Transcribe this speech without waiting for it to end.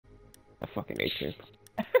I fucking hate you.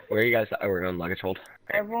 Where are you guys? Oh, we're on luggage hold.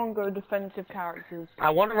 Right. Everyone go defensive characters. I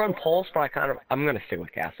want to run Pulse, but I'm gonna stick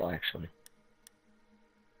with Castle actually.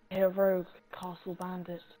 Here, Rogue, Castle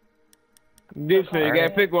Bandit. Dude, so you gotta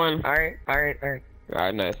pick one. Alright.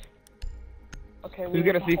 Alright, nice. Okay, Who's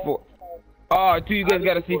got a C4? Oh, dude, you guys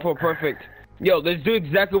got a C4, perfect. Yo, let's do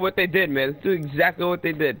exactly what they did, man. Let's do exactly what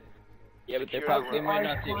they did. Yeah, but they might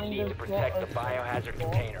not do. Need to protect the biohazard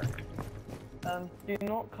container. Do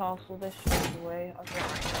not castle this straight away. Alright.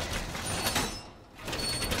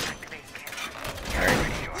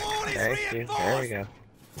 Thank you. There we go.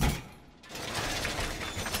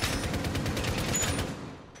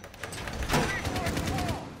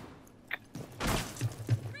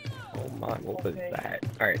 Oh my, what was that?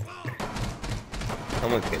 Alright.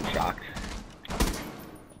 Someone's getting shocked.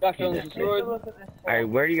 Alright,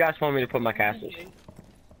 where do you guys want me to put my castles?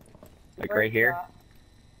 Like right here?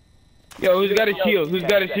 Yo, who's got a shield? Who's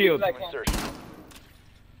got a shield?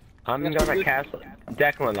 I'm gonna castle.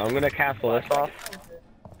 Declan, I'm gonna castle this off.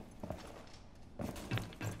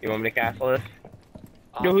 You want me to castle this?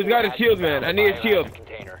 Yo, who's got a shield, man? I need a shield.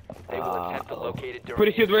 Put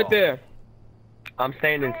a shield right there. I'm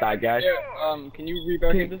staying inside, guys. Can you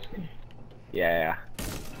rebarricade this? Yeah.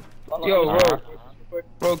 Yo,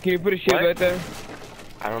 bro, can you put a shield right there?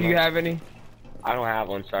 I don't know. Do you have any? I don't have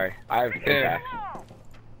one, sorry. I have pickaxe.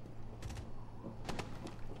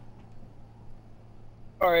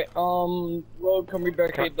 Alright, Rogue, can we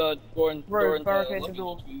barricade the door and barricade the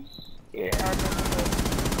door. Yeah.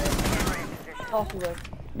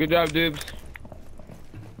 Good job, dudes.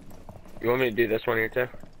 You want me to do this one here too?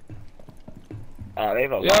 They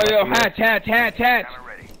have a Yo, hatch!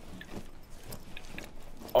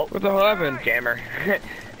 Oh, what the hell happened? Jammer.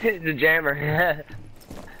 It's a jammer.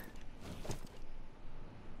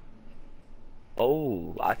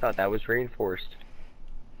 Oh, I thought that was reinforced.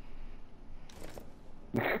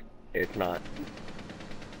 It's not.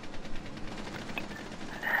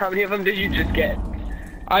 How many of them did you just get?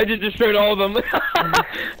 I just destroyed all of them.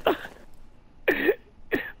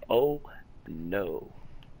 Oh no.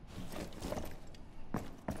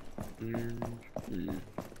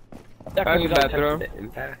 That's a bad throw.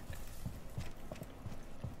 Impact.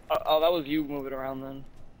 Oh, that was you moving around then.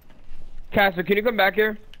 Casper, can you come back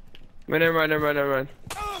here? Never mind.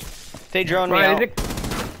 They drone me Ryan, out.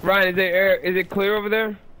 Ryan, is it clear over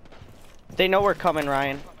there? They know we're coming,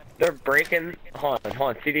 Ryan. They're breaking. Hold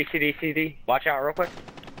on. CD. Watch out real quick.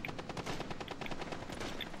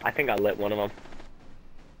 I think I lit one of them.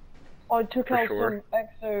 I took For out sure. some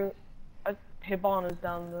exo Hibanas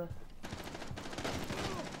down there.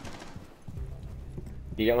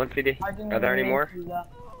 You got one, CD? Are there any more?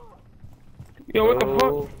 Yo, what the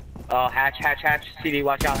fuck? Oh, hatch. CD,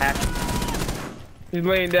 watch out, hatch. He's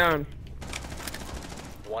laying down.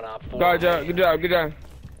 One op 4. Good job.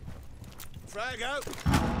 Frag out.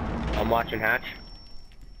 I'm watching hatch.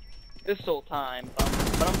 This whole time.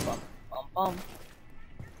 Bum.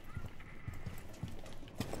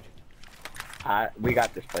 We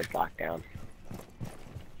got this place locked down.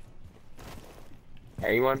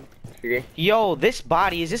 Anyone? CD? Yo, is this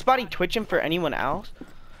body twitching for anyone else?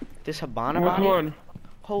 This Habana Which body? one?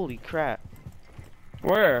 Holy crap.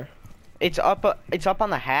 Where? It's up on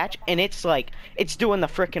the hatch, and it's doing the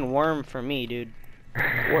frickin' worm for me, dude.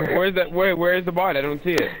 Where's that? Where's the body? I don't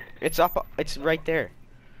see it. It's right there.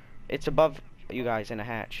 It's above you guys in a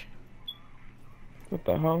hatch. What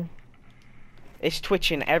the hell? It's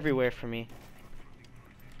twitching everywhere for me.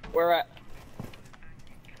 Where at?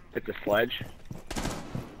 It's a sledge.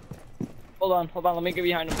 Hold on, let me get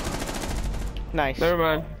behind him. Nice. Never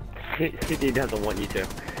mind. CD doesn't want you to.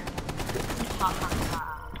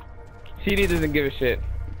 CD doesn't give a shit.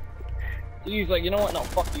 He's like, you know what? No,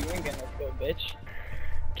 fuck you, ain't getting no kill, bitch.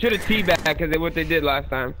 Should have teabagged because what they did last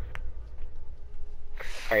time.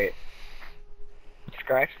 Alright.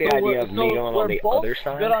 Scratch the idea of me going on the other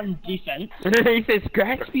side. Good on defense. He said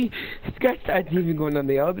scratch the idea of me going on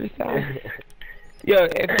the other side. Yo,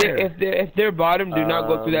 if they're bottom, do not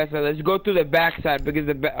go through that side. Let's go through the back side because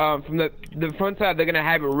from the front side they're gonna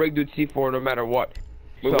have it rigged with C4 no matter what.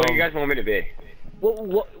 Where do you guys want me to be?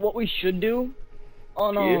 What we should do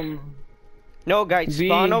on No, guys,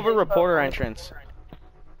 spawn over reporter entrance.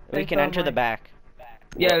 We can enter the back.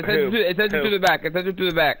 Yeah, it says through the back. It says through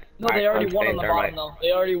the back. No, they already won on the bottom though.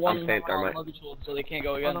 They already won on thermite. luggage hold, so they can't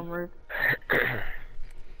go again.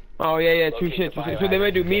 Oh yeah, true shit. So they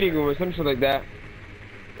might do meeting room or some shit like that.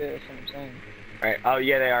 Yeah, that's what I'm saying. Alright, oh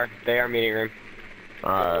yeah, they are. They are meeting room.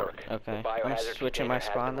 Okay, I'm switching my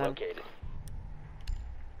spawn then.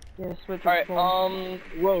 Yeah, switch. Alright,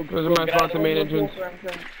 Rogue. Those are my spots, the main entrance.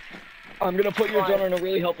 I'm gonna put your drone in a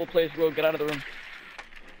really helpful place, bro. Get out of the room.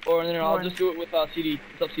 Or no, I'll just do it with CD.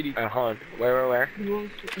 What's up, CD? Hold on. Where? Who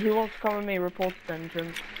wants to come with me? Report to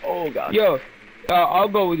entrance. Oh god. Yo, I'll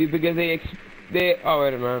go with you because they. Oh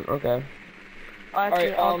wait a minute. Okay.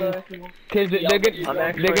 Actually, I'll go if you want. Cause they're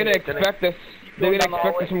gonna expect us. They're gonna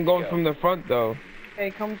expect us from going from the front though. Hey,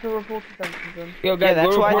 come to report to entrance then. Yo, guys,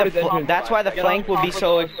 Yeah, that's why the flank will be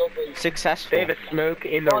so successful. They have a smoke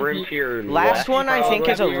in the room to your Last left. one I think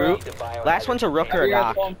is a rook. Last one's a rook or a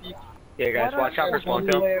dock. Yeah, guys, watch out for spawn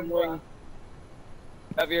field.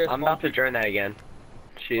 I'm about to join that again.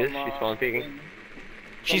 She's spawn peeking.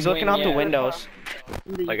 She's looking out the windows.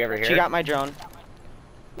 Like over here. She got my drone.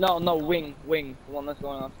 No, wing. The one that's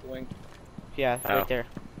going off the wing. Yeah, right there.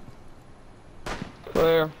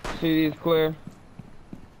 Clear. CD is clear.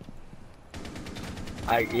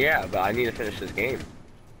 Yeah, but I need to finish this game.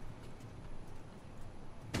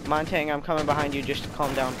 Montang, I'm coming behind you. Just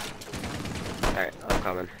calm down. Alright, I'm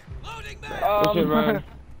coming. What's it, Ryan?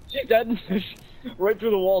 She's dead. Right through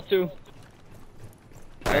the wall too.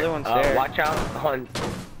 The other one's there. Watch out on.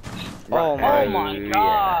 Oh my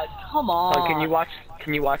god! Come on. Can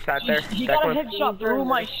you watch that there? He got a headshot through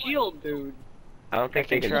my shield, dude. I don't think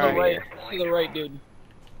they can try. see me here. To the right, dude.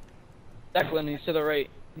 Declan, he's to the right.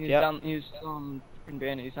 He's Yep. down. He's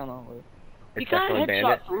bandit. He's down that way. He It's got a definitely headshot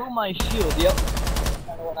bandit. through my shield. Yep.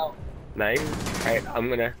 Nice. Alright, I'm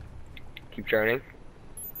gonna keep journeying.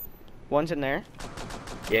 One's in there.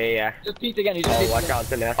 Yeah. Just peeked again. He just peeked Watch again. out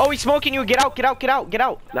the nest. Oh, he's smoking you. Get out.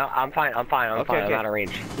 No, I'm fine. I'm fine. Okay. I'm out of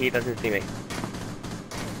range. He doesn't see me.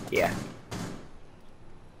 Yeah.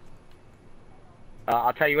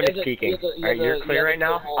 I'll tell you when it's peeking. Alright, you're clear right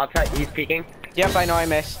now? I'll tell you, he's peeking. Yep, I know I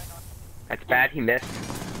missed. That's bad, he missed.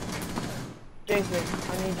 Jason,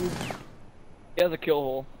 I need you. He has a kill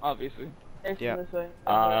hole, obviously. Jason, Yeah. this way.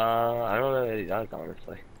 I don't know that he does,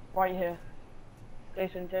 honestly. Right here.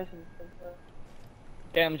 Jason, this way.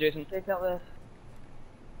 Damn, Jason. Take out this.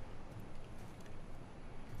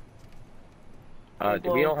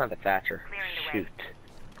 We don't have a Thatcher. Shoot.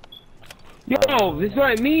 Yo, this is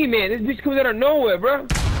what I mean, man. This bitch comes out of nowhere, bro.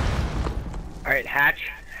 Alright, Hatch.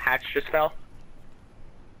 Hatch just fell.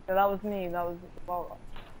 Yeah, that was me. That was. Well,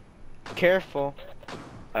 Careful.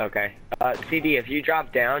 Okay. CD, if you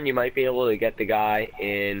drop down, you might be able to get the guy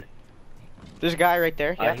in. There's a guy right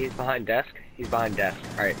there. Yeah. He's behind desk.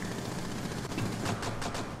 Alright.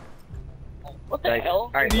 What the Nice.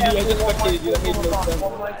 hell? Alright. I just spectated you. That made no sense.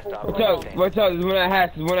 What's up? What's up? There's one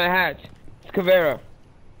at hatch. It's Cavera.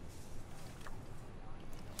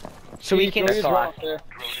 So we can. That's So all.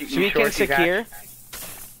 we can secure.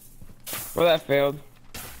 Well, that failed.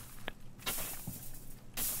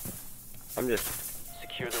 I'm just.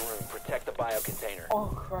 Secure the room. Protect the bio container. oh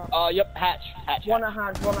crap. Yep, hatch. One a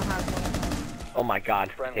hand. Oh my god.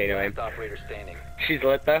 Friendly Potato aim. last operator standing. She's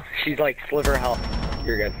lit though. She's like sliver health.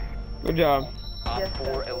 You're good. Good job. Op Yes,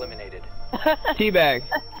 4 eliminated. Teabag.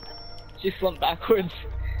 She slumped backwards.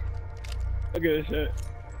 Look at this shit.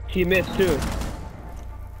 She missed too.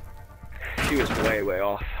 She was way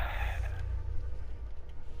off.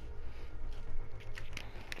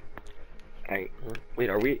 Alright. Wait,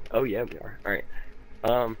 are we? Oh yeah, we are.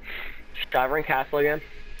 Alright. Skyward Castle again?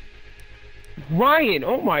 Ryan,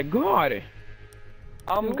 oh my god.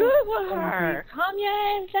 I'm good with her. Calm your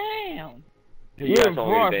ass down. You were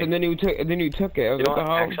frost and then you took it. I was You know what the what?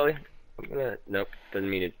 hell? Actually, I'm gonna. Nope. Doesn't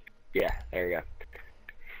mean it. Yeah. There you go.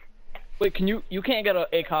 Wait, you can't get a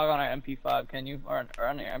ACOG on our MP5, can you? Or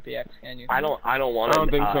on your MPX, can you? I don't want I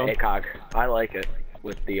don't think so. ACOG. I like it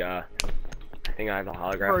with the I think I have a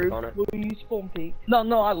holographic on it. Will you spawn peek?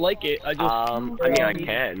 No, I like it. I just. I mean, I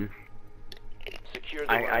can. Secure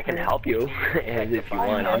the I room. can help you, and if you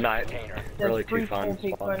want, I'm not Container. really There's too fun.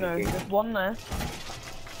 three spawn spawn peeks. peeking. There's one there.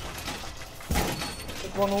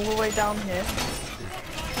 There's one all the way down here.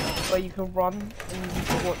 Where you can run and you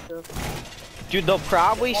can watch it. Dude, they'll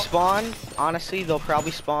probably spawn. Honestly, they'll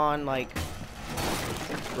probably spawn like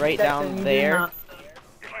right down there.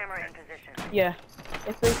 Yeah.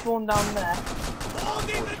 If they spawn down there,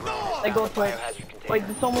 they go to it. Biohazard container. Wait,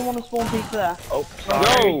 does someone want to spawn peek there? Oh,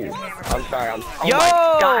 sorry. Yo! I'm sorry. Oh Yo! my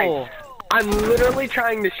God. I'm literally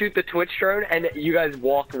trying to shoot the Twitch drone, and you guys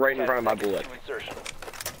walked right in front of my bullet. Insertion.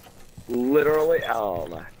 Literally. Oh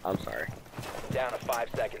my. I'm sorry. Down to 5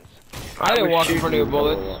 seconds. I didn't was walk in front of your shooting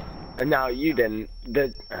bullets. No, you didn't.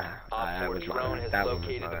 Op That 4 was drone mine. has That was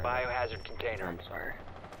located the mine. biohazard container. I'm sorry.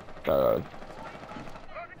 Uh,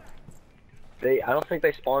 I don't think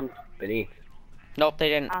they spawned beneath. Nope, they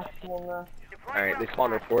didn't. Ah, spawn there. Alright, they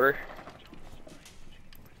spawned reporter.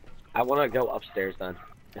 I want to go upstairs then,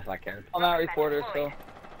 if I can. I'm at reporter, so.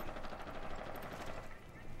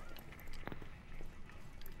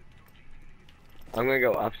 I'm gonna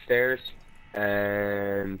go upstairs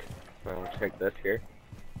and I'll check this here.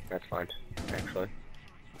 That's fine, actually.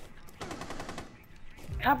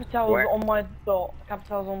 Capital's Where? on my dot.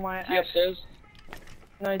 Capital's on my. Is he upstairs?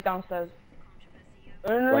 No, he's downstairs.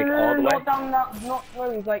 No, Like all the way? not down that. Not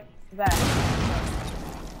no, he's like there.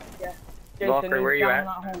 Yeah. Jason, Walker, he's where you down at?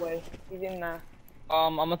 that hallway. He's in there.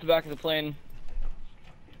 I'm at the back of the plane.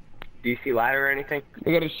 Do you see ladder or anything?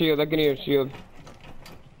 I got a shield. I can hear a shield.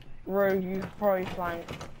 Rogue, you probably flank.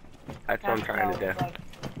 That's what I'm trying to do. Like,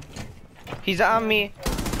 He's on me.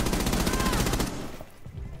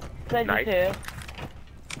 Sledge Nice. is here.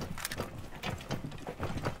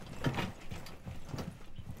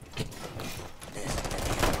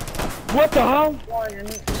 What the hell? Ryan,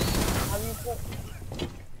 have you put...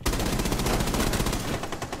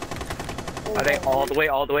 Are they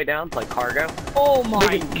all the way down, like cargo? Oh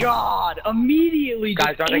my god! Immediately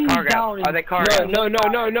Guys, just are they aimed cargo? down and- Are they cargo?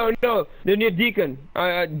 No. They're near Deacon.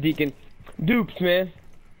 Deacon. Dupes, man.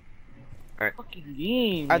 Fucking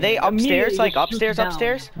game. Are they man. upstairs? Immediately Like just upstairs, shoot down.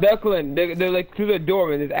 upstairs? Declan, they're like through the door,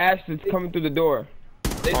 man. There's ash that's coming through the door.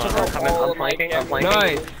 They Hold took on, out I'm all of my flanking, I'm cameras.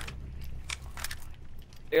 flanking. Nice.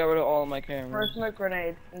 They got rid of all of my For a cameras. smoke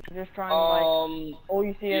grenade. And just trying to like... All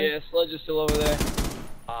you see is... Yeah, Sledge is still over there.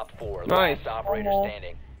 Op 4, Nice. last operator Almost.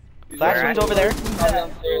 standing. Last Where one's at? over there. Probably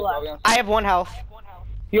downstairs, probably downstairs. I have 1 health.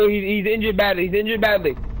 Yo, he's injured badly. He's injured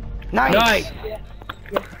badly. Nice. Nice. Yes,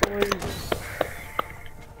 please.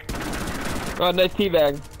 Oh, nice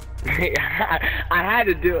teabag. I had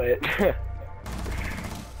to do it.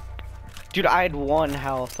 Dude, I had 1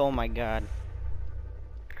 health. Oh my god.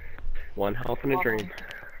 1 health in a dream.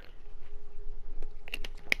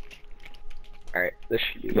 Alright, this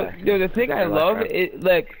should be back. Yo, the thing I Last love round. is,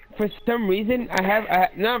 like, for some reason, I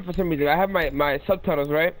have my subtitles,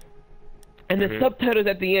 right? And the subtitles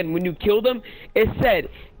at the end, when you kill them, it said,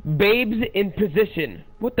 babes in position.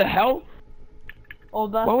 What the hell? Oh,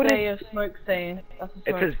 that's What would a smoke stain. That's a It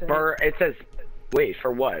smoke says stain. it says, wait,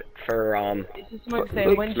 for what? For, It's a smoke Wait,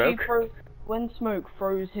 stain. When smoke? when smoke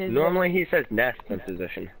froze his... normally he says nest in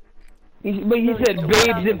position. But he said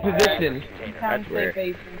babes in position. He can That's say weird.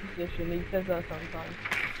 base in position. He says that sometimes.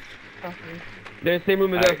 Trust me. They're in the same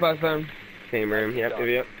room as us last time. Same room, yep,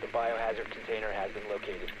 yep. The biohazard container has been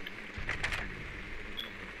located.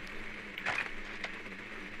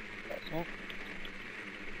 Smoke.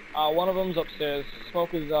 One of them's upstairs.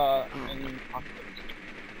 Smoke is in cockpit.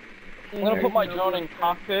 I'm gonna put my drone in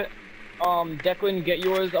cockpit. Declan, get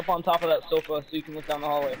yours up on top of that sofa so you can look down the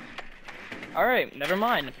hallway. Alright, never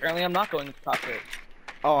mind. Apparently I'm not going into cockpit.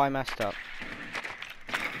 Oh, I messed up.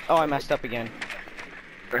 Oh, I messed up again.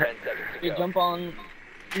 10 seconds to You go. jump on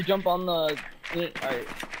the alright,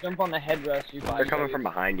 jump on the headrest. They're coming from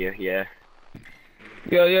behind you, yeah.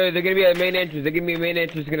 Yo, they're gonna be at the main entrance. They're gonna be at the main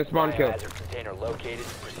entrance. Gonna spawn kill. Biohazard container located.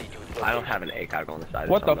 Proceed to its location. I don't have an ACOG on the side.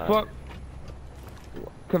 What the fuck?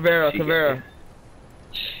 Caveira.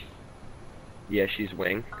 Yeah, she's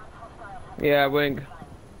wing. Yeah, wing.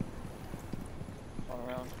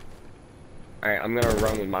 Alright, I'm gonna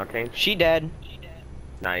run with Montaigne. She dead.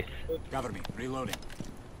 Nice. Cover me. Reloading.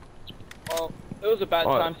 Well, it was a bad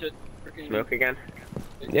Oh. time to freaking Smoke again?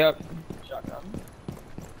 Yep. shotgun.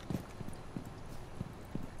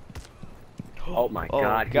 Oh my Oh,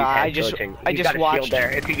 god, he's God, head I just glitching. I He's just got a watched. shield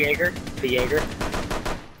there. It's a Jaeger. The Jaeger.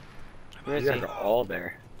 Where is You he? guys are all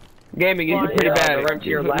there. Gaming, he's Ryan, pretty yeah, bad. right to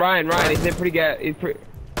your left. Ryan, he's in pretty good. He's pretty.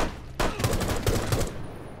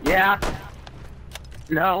 Yeah.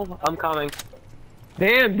 No, I'm coming.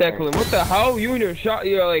 Damn, Declan, what the hell? You and your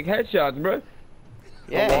like headshots, bro.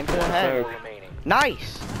 Yeah, aim for the head. Four remaining.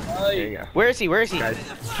 Nice. There you go. Where is he? Where is he? Guys,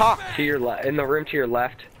 Talk. to your left, in the room to your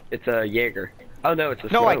left, it's a Jaeger. Oh no, it's a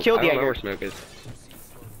No, Smoke. I killed I don't know Jaeger. where Smoke is.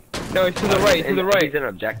 No, it's to the right. To the right. He's in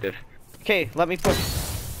objective. Okay, let me push.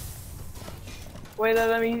 Wait,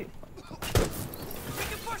 let me...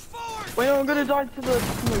 Wait, no, I'm gonna die to the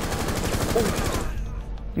smoke.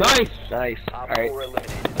 Nice. Nice. Op Alright, 4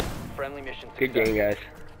 eliminated. Friendly mission good success. game, guys.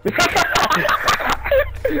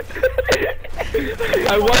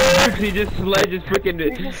 I wonder if he just sledged his freaking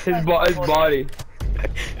his body.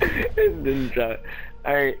 Didn't shot.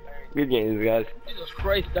 Alright, good games, guys. Jesus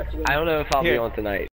Christ, that's I don't know if I'll be Here. on tonight.